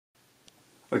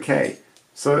Okay,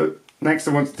 so next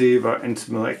I want to do about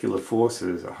intermolecular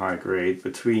forces at high grade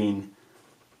between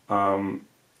in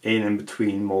and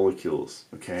between molecules.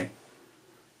 Okay,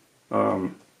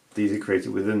 these are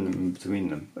created within them and between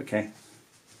them. Okay,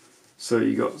 so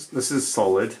you got, this is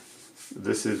solid,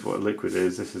 this is what liquid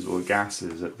is, this is what gas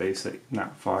is at basic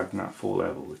Nat5, Nat4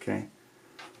 level. Okay,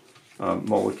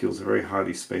 molecules are very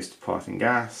highly spaced apart in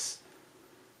gas.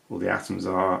 Well, the atoms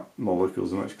are,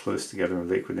 molecules are much closer together in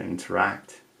liquid and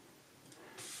interact.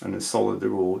 And in solid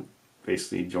they're all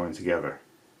basically joined together.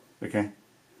 Okay?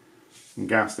 In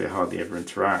gas they hardly ever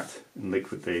interact. In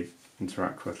liquid they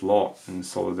interact quite a lot. And in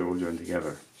solid they're all joined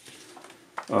together.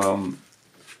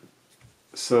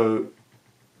 So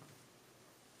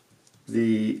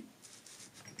the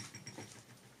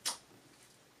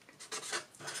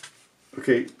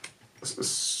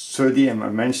sodium, I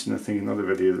mentioned I think in another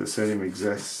video that sodium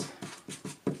exists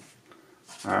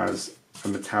as a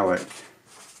metallic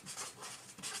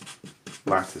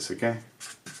lattice, okay?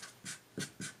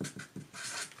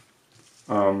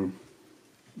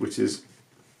 Which is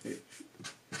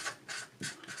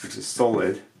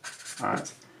solid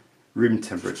at room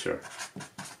temperature,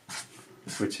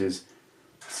 which is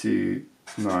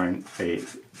 298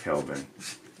 Kelvin,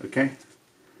 okay?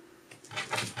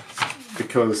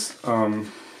 Because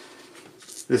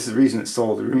this is the reason it's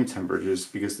solid at room temperature is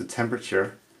because the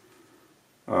temperature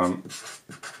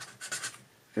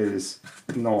is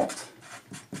not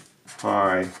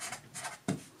high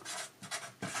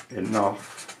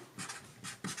enough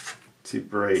to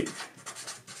break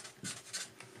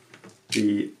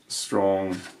the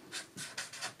strong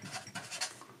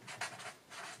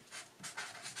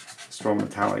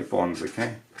metallic bonds,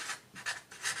 okay?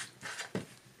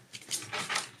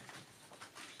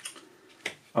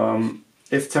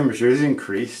 If temperature is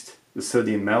increased, the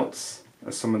sodium melts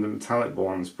as some of the metallic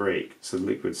bonds break, so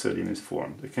liquid sodium is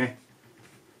formed, okay?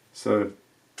 So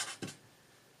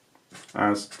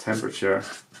as temperature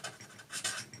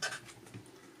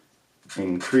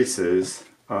increases,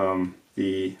 some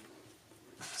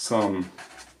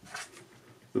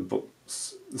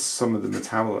of the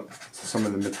metallic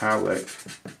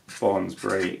bonds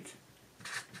break,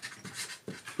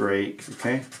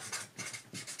 okay?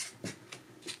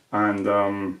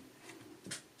 And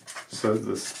so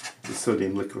the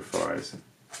sodium liquefies.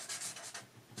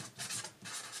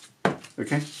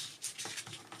 Okay?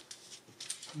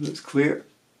 That's clear.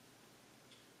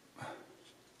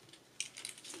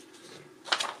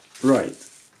 Right.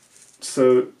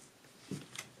 So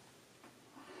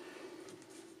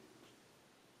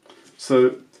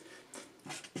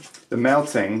the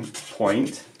melting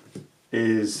point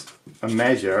is a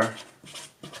measure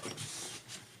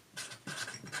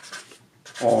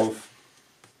of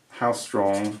how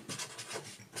strong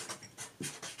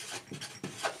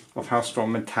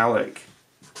metallic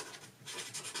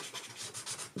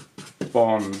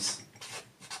bonds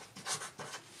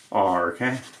are,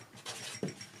 okay?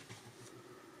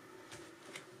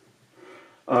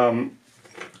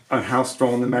 And how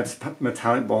strong the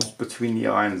metallic bonds between the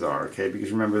ions are, okay?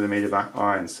 Because remember they're made of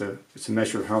ions, so it's a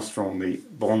measure of how strong the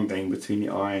bonding between the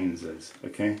ions is,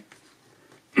 okay?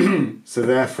 So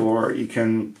therefore you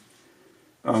can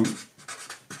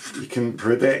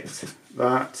predict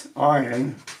that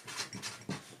iron,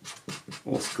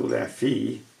 also called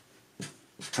Fe,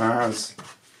 has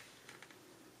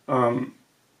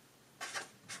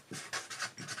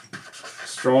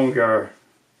stronger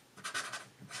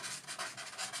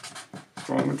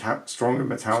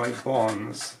metallic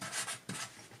bonds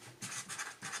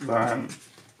than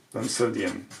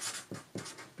sodium,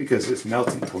 because its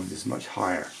melting point is much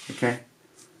higher, okay?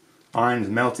 Iron's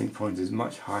melting point is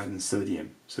much higher than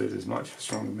sodium, so it is much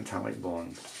stronger metallic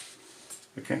bond,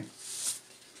 okay?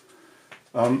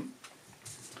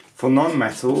 For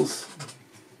non-metals,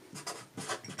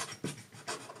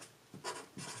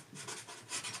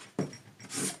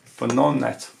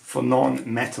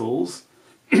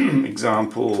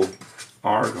 example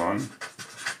argon,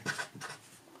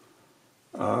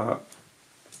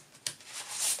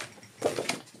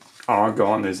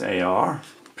 argon is Ar,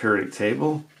 periodic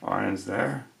table, iron's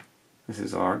there, this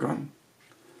is argon.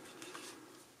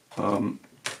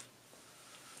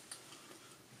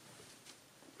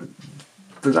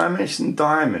 Did I mention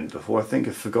diamond before? I think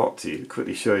I forgot to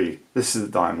quickly show you. This is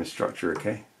the diamond structure,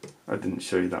 okay? I didn't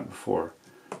show you that before.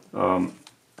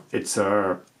 It's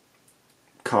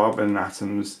carbon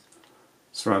atoms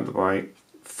surrounded by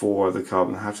 4 other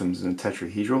carbon atoms in a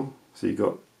tetrahedral. So you've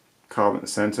got carbon at the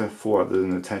center, 4 others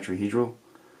in a tetrahedral,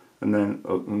 and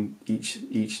then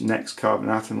each next carbon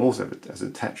atom also has a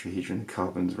tetrahedron of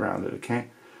carbons around it, okay?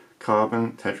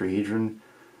 Carbon, tetrahedron,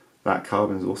 That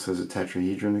carbon is also as a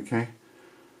tetrahedron, okay?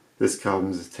 This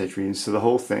carbon is a tetrahedron, so the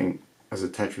whole thing as a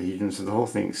tetrahedron, so the whole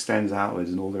thing extends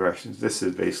outwards in all directions. This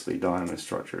is basically diamond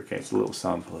structure, okay? It's a little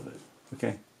sample of it,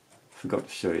 okay? Forgot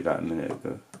to show you that a minute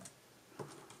ago.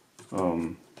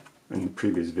 In the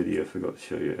previous video I forgot to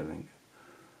show you it, I think.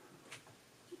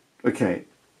 Okay,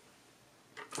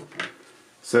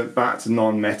 so back to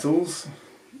non-metals.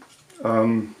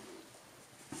 Argon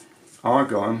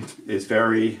is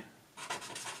very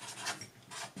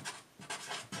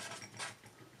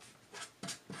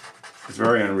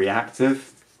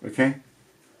unreactive, okay?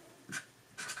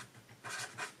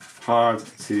 Hard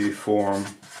to form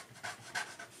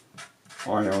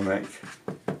ionic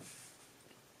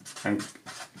and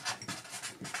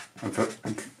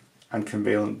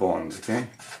covalent bonds, okay?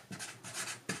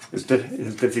 It's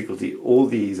difficulty. All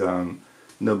these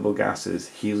noble gases,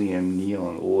 helium,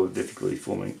 neon, all have difficulty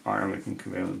forming ionic and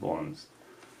covalent bonds.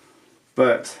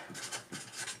 But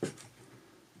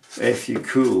if you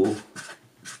cool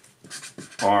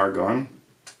argon,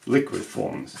 liquid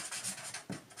forms.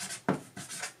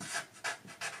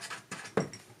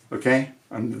 Okay?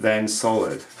 And then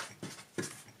solid.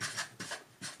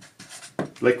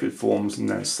 Liquid forms and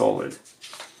then solid.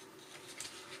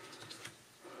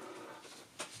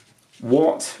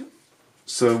 What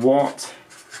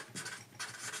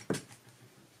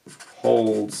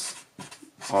holds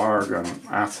argon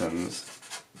atoms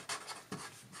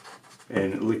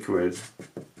in liquid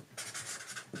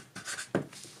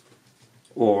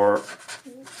or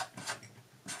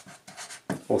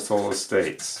solid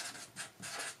states?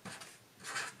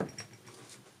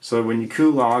 So when you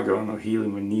cool argon or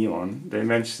helium or neon,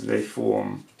 they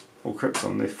form, or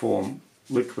krypton, they form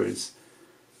liquids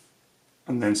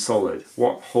and then solid.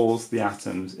 What holds the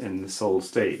atoms in the solid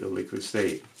state, the liquid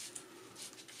state?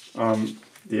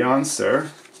 The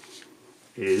answer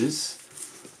is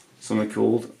something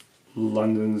called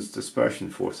London's dispersion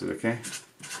forces, okay?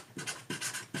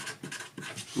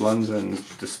 London's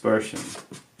dispersion.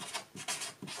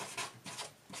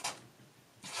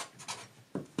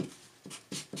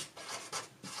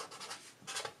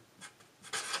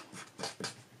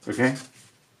 Okay?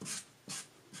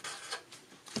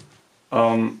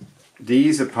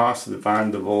 These are parts of the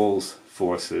van der Waals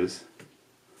forces.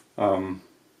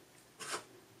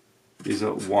 These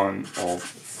are one of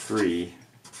three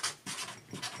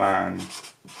van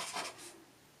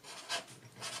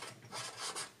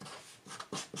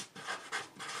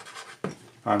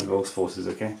der Waals forces,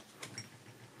 okay?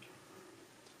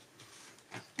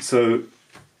 So,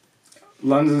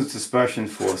 London's dispersion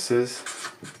forces,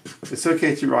 it's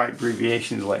okay to write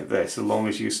abbreviations like this as long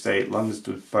as you state London's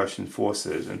dispersion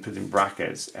forces and put in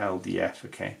brackets LDF,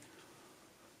 okay?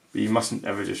 But you mustn't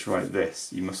ever just write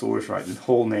this. You must always write the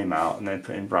whole name out and then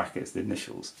put in brackets the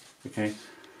initials, okay?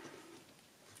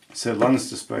 So London's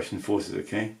dispersion forces,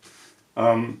 okay?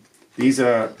 These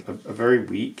are very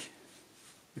weak.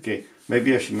 Okay,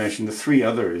 maybe I should mention the three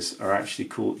others are actually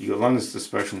cool. You got London's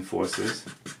dispersion forces.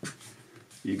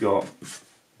 You got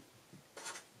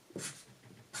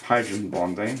hydrogen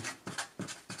bonding,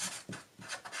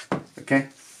 okay,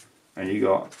 and you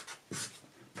got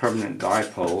permanent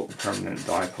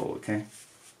dipole, okay.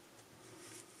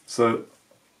 So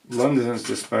London's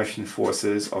dispersion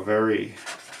forces are very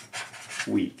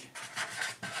weak,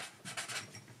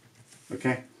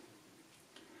 okay,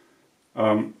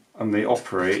 and they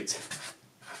operate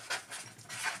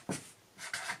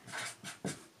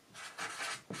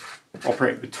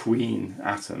between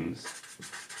atoms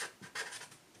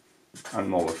and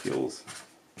molecules.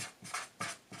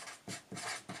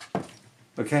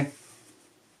 Okay?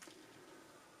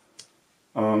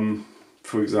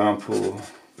 For example,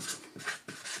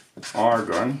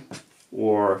 argon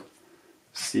or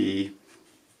C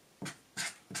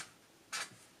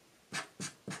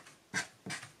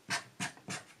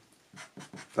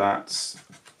that's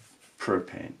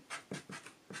propane,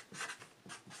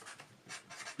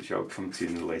 which I'll come to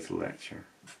in a later lecture.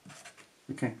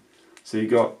 Okay? So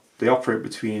they operate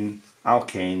between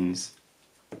alkanes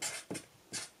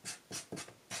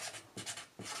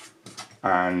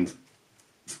and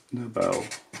noble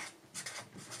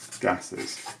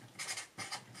gases.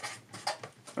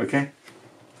 Okay?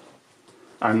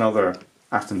 And other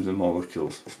atoms and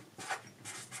molecules.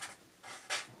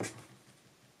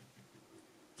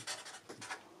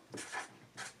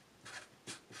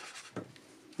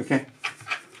 Okay?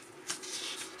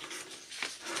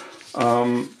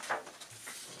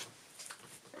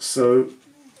 So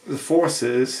the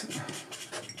forces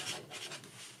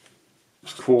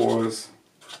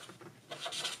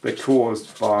they're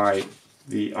caused by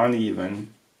the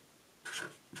uneven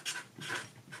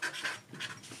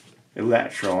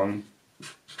electron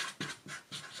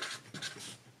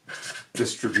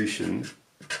distribution,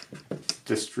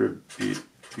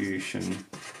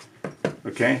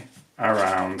 okay,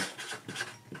 around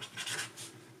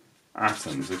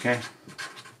atoms, okay,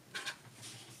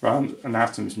 around an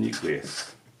atom's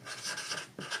nucleus.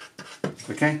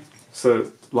 Okay,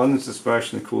 so London's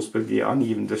dispersion, of course, by the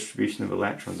uneven distribution of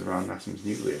electrons around an atom's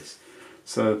nucleus.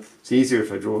 So it's easier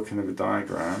if I draw kind of a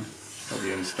diagram, help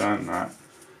you understand that.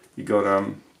 You got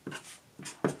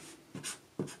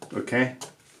okay,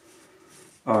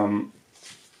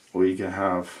 or you can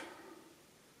have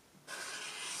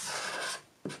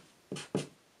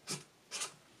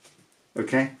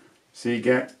okay, so you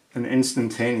get an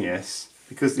instantaneous,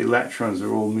 because the electrons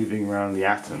are all moving around the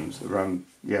atoms, around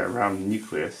the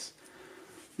nucleus,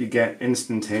 you get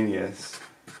instantaneous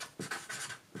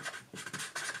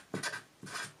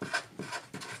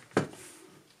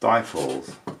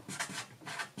dipoles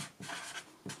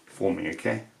forming,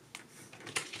 okay?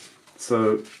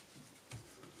 So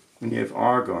when you have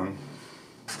argon,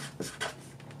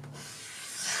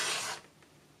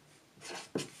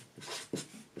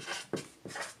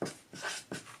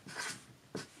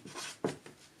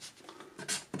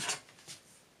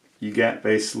 you get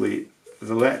basically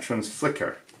the electrons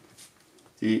flicker.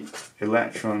 The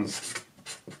electrons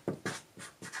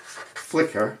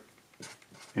flicker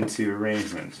into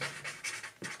arrangement.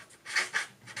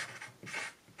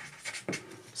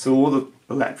 So all the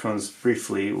electrons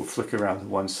briefly will flicker around to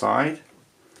one side.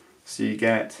 So you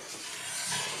get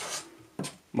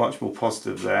much more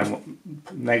positive there,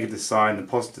 negative side and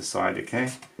the positive side,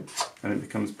 okay? And it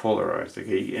becomes polarized,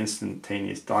 okay? You get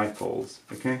instantaneous dipoles,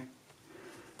 okay?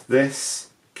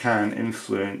 This can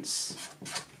influence,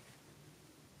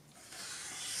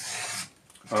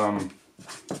 I'm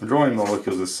drawing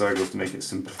molecules as circles to make it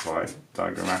simplified,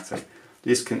 diagrammatic.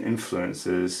 This can influence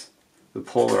the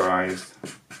polarized,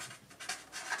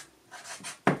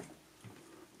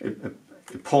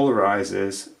 it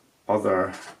polarizes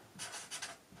other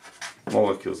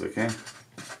molecules, okay?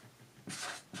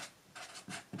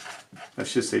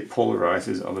 Let's just say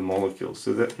polarizes other molecules.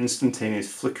 So the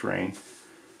instantaneous flickering,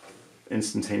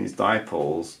 instantaneous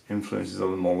dipoles influences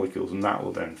other molecules, and that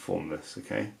will then form this,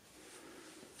 okay?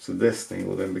 So this thing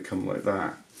will then become like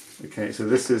that. Okay, so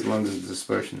this is London's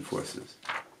dispersion forces.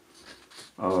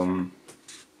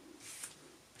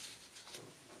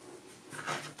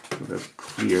 That's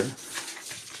clear.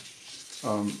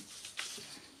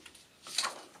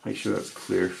 Make sure that's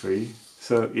clear for you.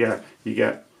 So yeah, you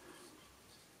get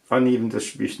uneven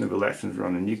distribution of electrons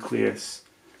around the nucleus.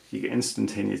 You get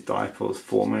instantaneous dipoles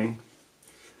forming.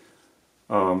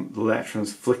 The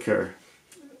electrons flicker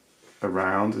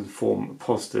around and form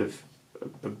a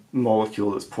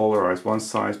molecule that's polarized. One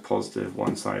side is positive,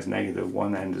 one side is negative,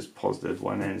 one end is positive,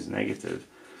 one end is negative.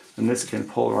 And this can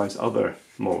polarize other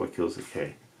molecules,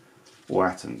 okay, or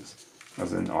atoms,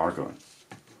 as in argon.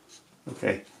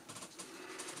 Okay.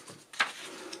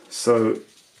 So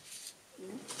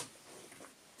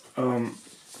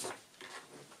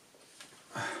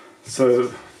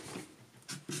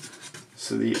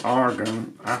so the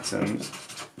argon atoms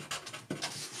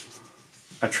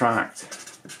attract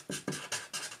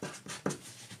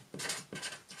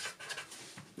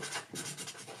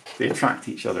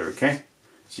each other, okay?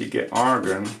 So you get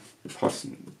argon plus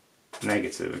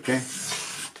negative, okay?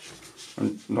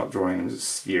 I'm not drawing them as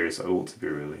spheres, I ought to be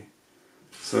really.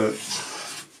 So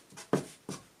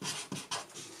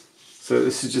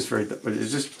this is just very,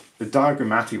 it's just the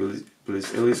diagrammatic, but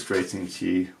it's illustrating to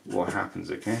you what happens,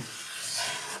 okay?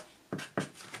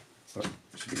 So it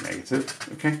should be negative,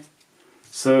 okay?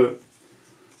 So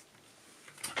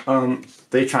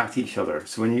they attract each other.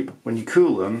 So when you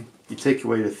cool them, you take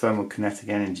away the thermokinetic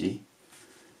energy,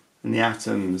 and the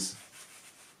atoms,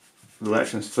 the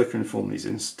electrons flicker and form these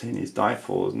instantaneous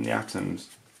dipoles, and the atoms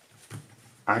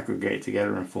aggregate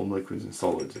together and form liquids and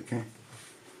solids, okay?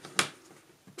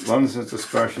 London's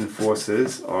dispersion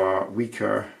forces are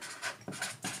weaker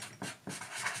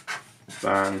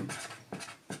than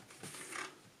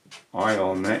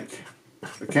ionic,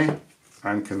 okay,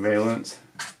 and covalent,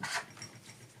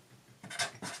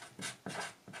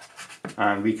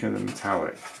 and weaker than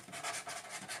metallic,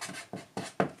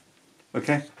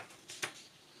 okay?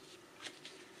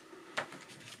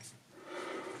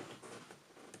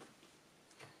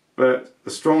 But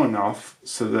they're strong enough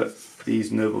so that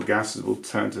these noble gases will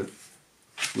turn to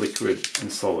liquid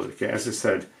and solid. Okay, as I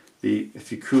said,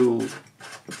 if you cool,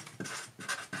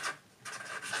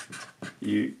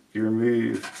 you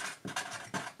remove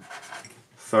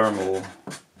thermal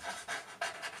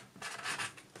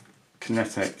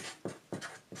kinetic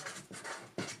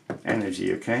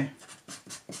energy, okay?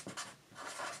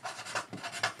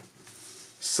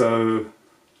 So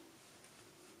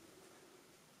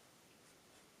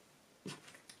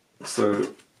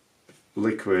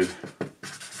liquid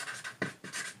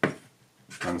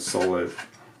and solid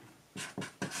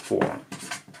form.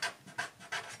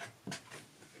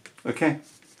 Okay.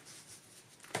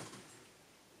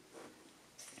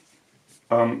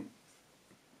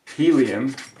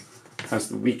 Helium has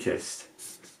the weakest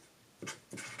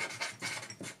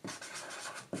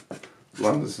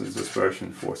London's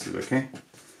dispersion forces, okay?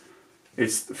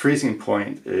 Its freezing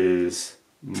point is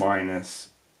minus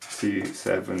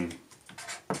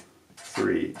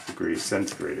 273 degrees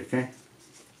centigrade, okay?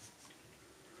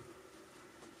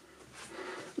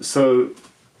 So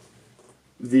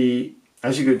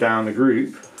as you go down the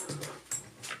group,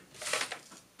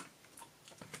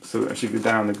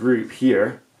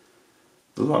 here,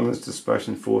 the London's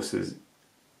dispersion forces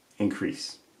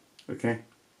increase, okay?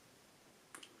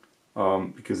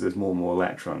 Because there's more and more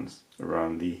electrons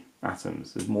around the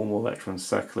atoms. There's more and more electrons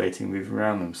circulating, moving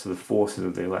around them. So the forces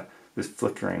of this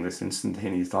flickering, this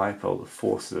instantaneous dipole, the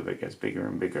forces of it gets bigger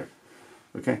and bigger.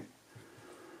 Okay.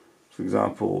 For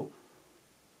example,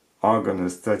 argon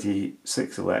has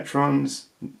 36 electrons,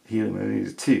 helium only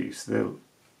has 2. So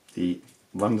the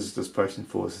London's dispersion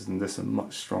forces in this are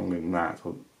much stronger than that,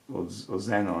 or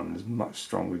xenon is much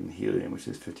stronger than helium, which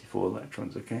is 54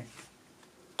 electrons. Okay.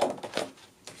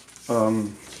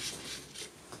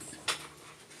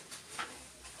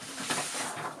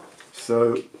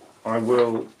 So I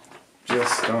will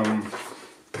just,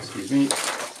 excuse me,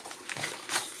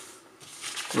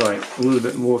 right, a little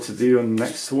bit more to do on the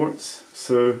next sorts.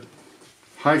 So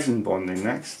hydrogen bonding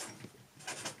next.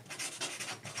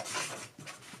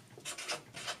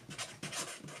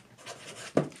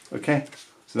 Okay,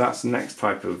 so that's the next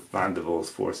type of van der Waals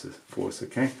force,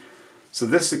 okay? So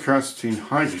this occurs between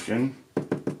hydrogen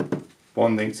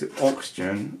bonding to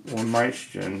oxygen or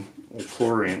nitrogen or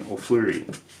chlorine or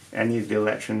fluorine, any of the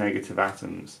electronegative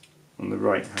atoms on the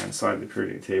right hand side of the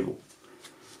periodic table.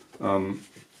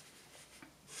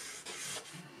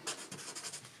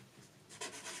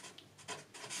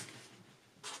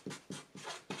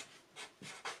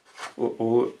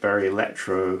 All very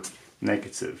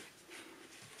electronegative.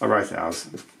 I'll write it as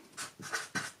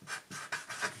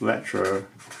electro.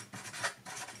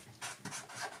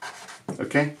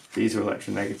 Okay, these are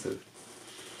electronegative.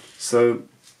 So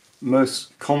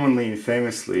most commonly and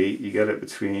famously you get it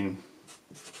between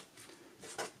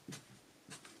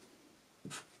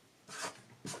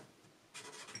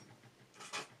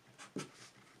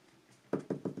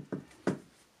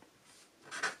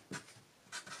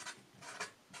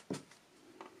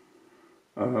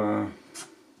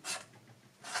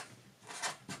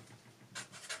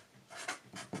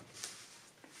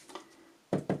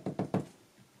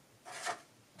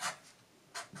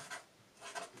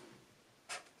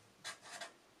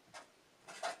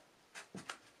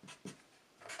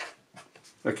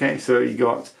okay, so you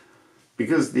got,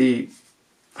 because the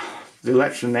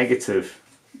electronegative,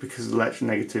 because of the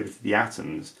electronegativity of the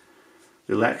atoms,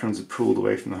 the electrons are pulled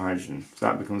away from the hydrogen. So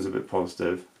that becomes a bit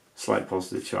positive, slight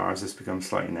positive charge. This becomes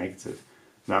slightly negative.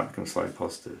 That becomes slightly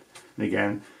positive. And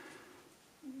again,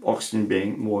 oxygen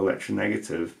being more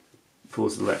electronegative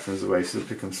pulls the electrons away, so it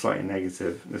becomes slightly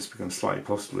negative. This becomes slightly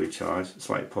positively charged,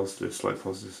 slightly positive, slightly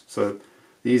positive. So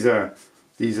these are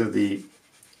the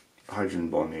hydrogen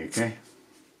bonding, okay?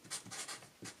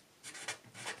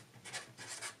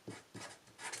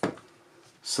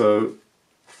 So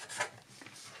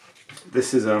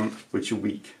this is which are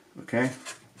weak, okay?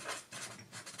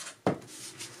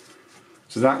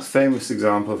 So that's a famous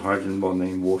example of hydrogen bonding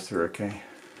in water, okay?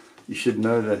 You should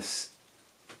know this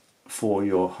for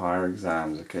your higher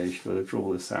exams, okay? You should be able to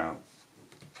draw this out.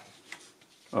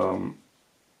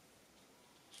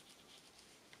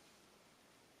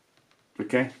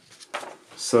 Okay,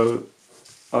 so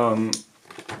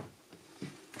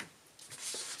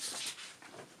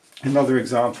another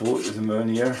example is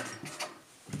ammonia,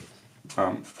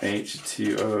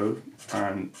 H2O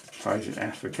and hydrogen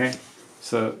F, okay?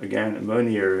 So again,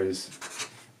 ammonia is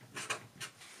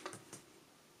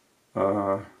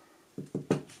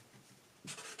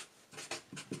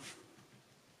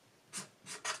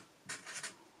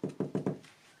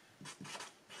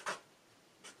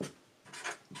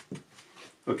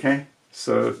okay,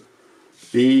 so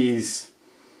these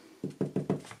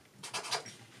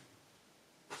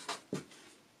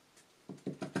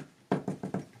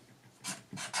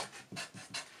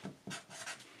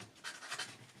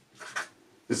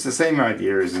it's the same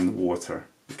idea as in the water,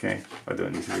 okay? I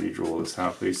don't need to really draw this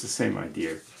out, but it's the same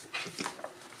idea.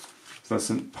 So So that's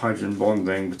some hydrogen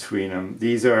bonding between them.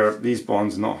 These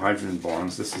bonds are not hydrogen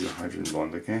bonds. This is a hydrogen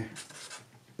bond, okay?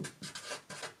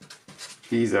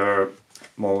 These are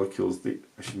molecules. I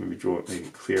should maybe draw it, make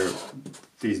it clear.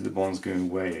 These are the bonds going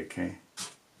away, okay?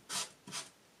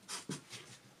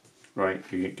 Right,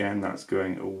 again, that's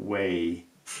going away.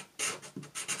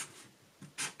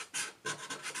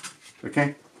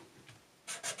 Okay?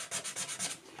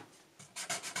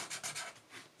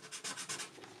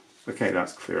 Okay,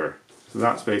 that's clearer. So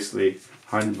that's basically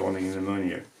hydrogen bonding in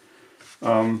ammonia.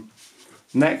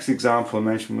 Next example I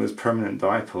mentioned was permanent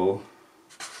dipole.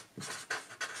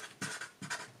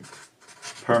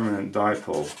 Permanent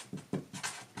dipole.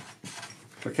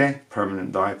 Okay,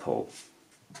 permanent dipole.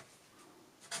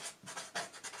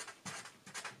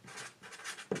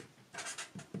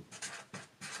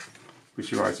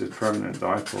 Which you write as permanent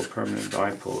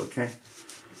dipole, okay?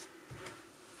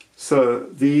 So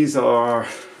these are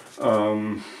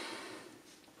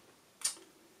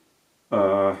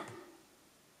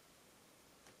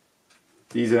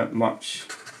much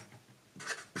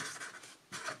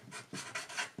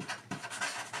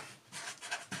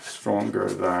stronger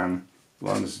than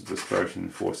London's dispersion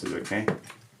forces, okay?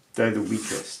 They're the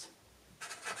weakest.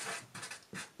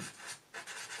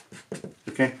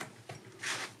 Okay?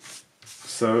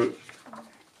 So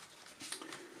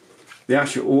the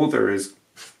actual order is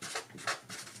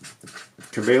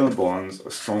covalent bonds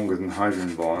are stronger than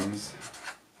hydrogen bonds,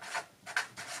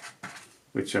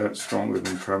 which are stronger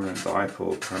than permanent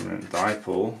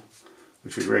dipole,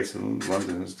 which are greater than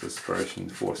London's dispersion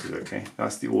forces, okay?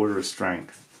 That's the order of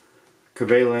strength.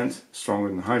 Covalent, stronger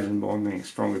than hydrogen bonding,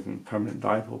 stronger than permanent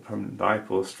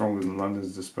dipole, stronger than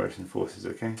London's dispersion forces,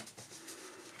 okay?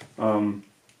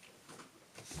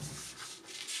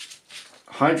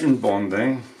 Hydrogen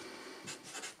bonding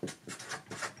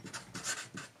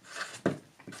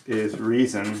is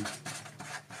reason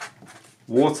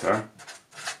water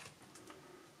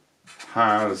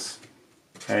has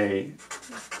a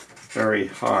very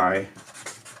high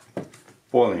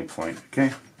boiling point,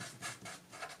 okay?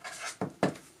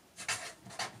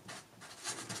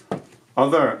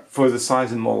 For the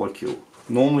size of molecule,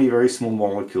 normally very small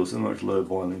molecules have much lower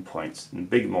boiling points, and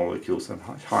big molecules have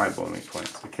high boiling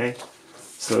points, okay?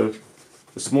 So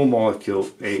the small molecule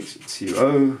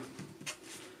H2O,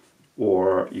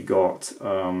 or you got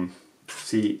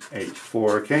CH4,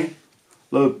 okay?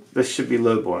 This should be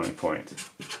low boiling point.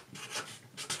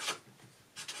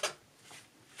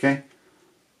 Okay?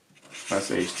 That's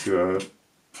H2O,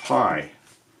 high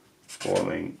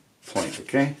boiling point,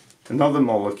 okay? Another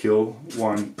molecule,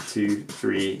 1, 2,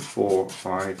 3, 4,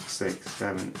 5, 6,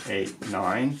 7, 8,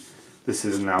 9. This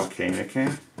is an alkane, okay?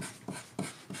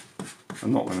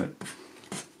 I'm not going to...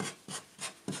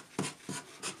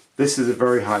 This is a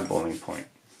very high boiling point.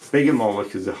 Bigger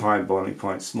molecules are high boiling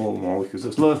point, smaller molecules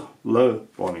are low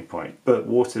boiling point. But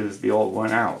water is the odd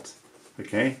one out,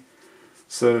 okay?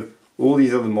 So all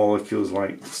these other molecules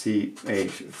like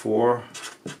CH4,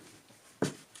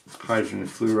 hydrogen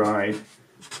fluoride,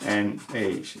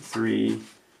 NH3,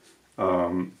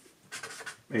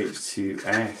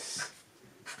 H2S,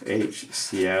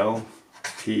 HCl,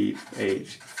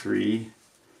 PH3,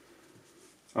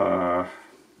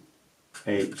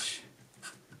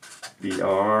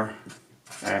 HBr,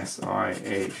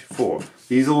 SiH4.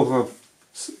 These all have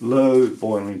low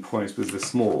boiling points because they're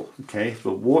small, okay?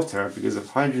 But water, because of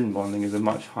hydrogen bonding, is a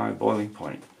much higher boiling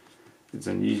point. It's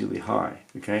unusually high,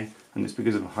 okay? And it's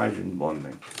because of hydrogen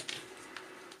bonding.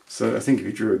 So I think if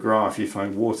you drew a graph, you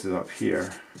find water up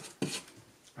here,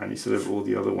 and you sort of all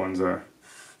the other ones are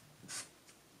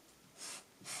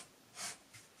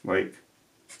like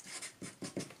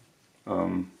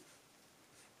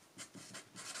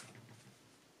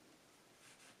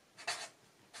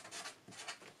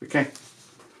okay,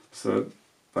 so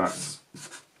that's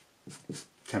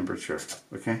temperature,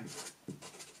 okay?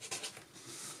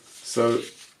 So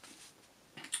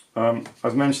I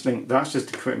was mentioning, that's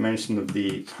just a quick mention of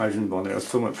the hydrogen bonding. I was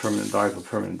talking about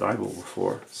permanent dipole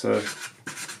before. So,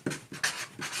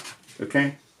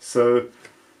 okay, so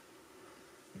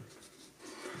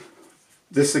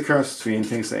this occurs between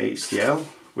things like HCl,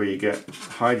 where you get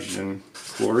hydrogen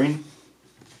chlorine,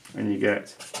 and you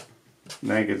get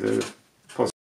negative